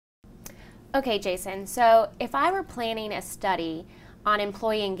Okay, Jason, so if I were planning a study on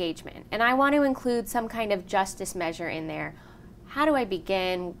employee engagement and I want to include some kind of justice measure in there, how do I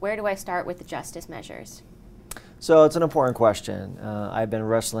begin? Where do I start with the justice measures? So it's an important question. I've been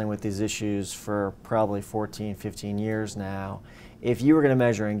wrestling with these issues for probably 14, 15 years now. If you were going to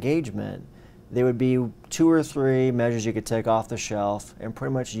measure engagement, there would be 2 or 3 measures you could take off the shelf and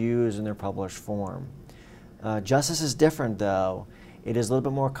pretty much use in their published form. Justice is different, though. It is a little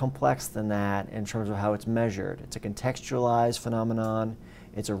bit more complex than that in terms of how it's measured. It's a contextualized phenomenon.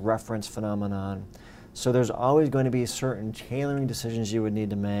 It's a reference phenomenon. So there's always going to be certain tailoring decisions you would need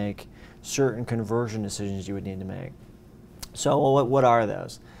to make, certain conversion decisions you would need to make. So what are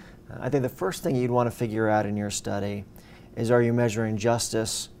those? I think the first thing you'd want to figure out in your study is, are you measuring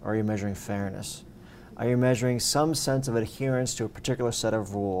justice or are you measuring fairness? Are you measuring some sense of adherence to a particular set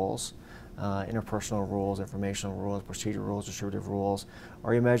of rules, interpersonal rules, informational rules, procedural rules, distributive rules?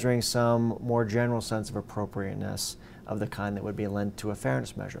 Or are you measuring some more general sense of appropriateness of the kind that would be lent to a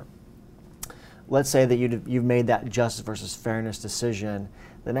fairness measure? Let's say that you've made that justice versus fairness decision.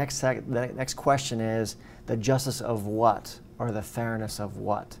 The next question is the justice of what, or the fairness of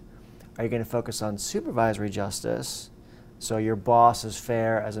what? Are you going to focus on supervisory justice, so your boss is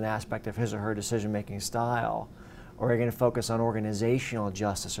fair as an aspect of his or her decision-making style, or are you going to focus on organizational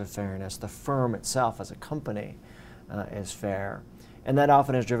justice or fairness? The firm itself as a company is fair. And that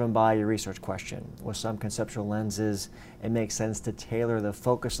often is driven by your research question. With some conceptual lenses, it makes sense to tailor the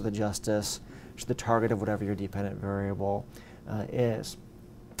focus of the justice to the target of whatever your dependent variable is.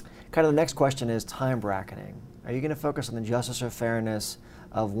 Kind of the next question is time bracketing. Are you going to focus on the justice or fairness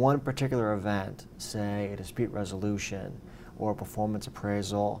of one particular event, say a dispute resolution, or a performance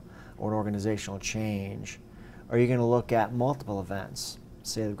appraisal, or an organizational change? Or are you going to look at multiple events,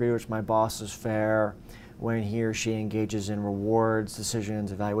 say the degree to which my boss is fair when he or she engages in rewards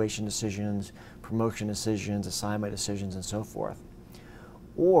decisions, evaluation decisions, promotion decisions, assignment decisions, and so forth?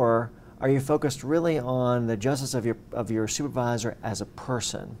 Or are you focused really on the justice of your supervisor as a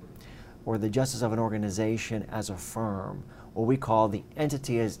person, or the justice of an organization as a firm, what we call the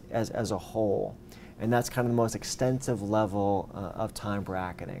entity as a whole? And that's kind of the most extensive level of time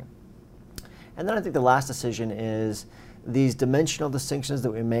bracketing. And then I think the last decision is these dimensional distinctions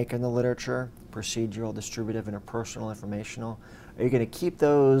that we make in the literature, procedural, distributive, interpersonal, informational. Are you going to keep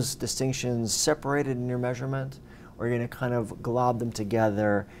those distinctions separated in your measurement, or are you going to kind of glob them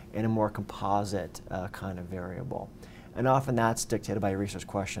together in a more composite kind of variable? And often that's dictated by your research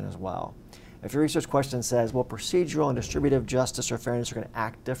question as well. If your research question says, well, procedural and distributive justice or fairness are going to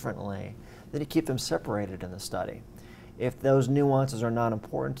act differently, then you keep them separated in the study. If those nuances are not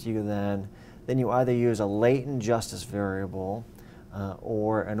important to you, then you either use a latent justice variable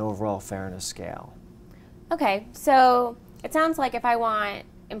or an overall fairness scale. Okay, so it sounds like if I want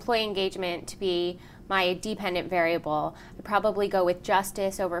employee engagement to be my dependent variable, I'd probably go with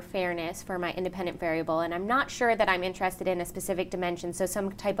justice over fairness for my independent variable, and I'm not sure that I'm interested in a specific dimension, so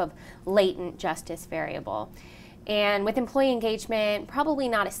some type of latent justice variable. And with employee engagement, probably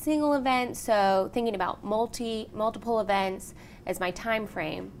not a single event, so thinking about multiple events as my time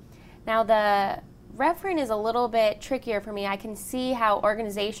frame. Now the referent is a little bit trickier for me. I can see how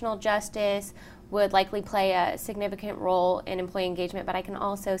organizational justice would likely play a significant role in employee engagement, but I can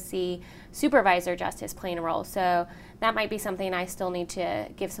also see supervisor justice playing a role. So that might be something I still need to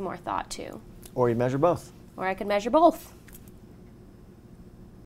give some more thought to. Or you measure both. Or I could measure both.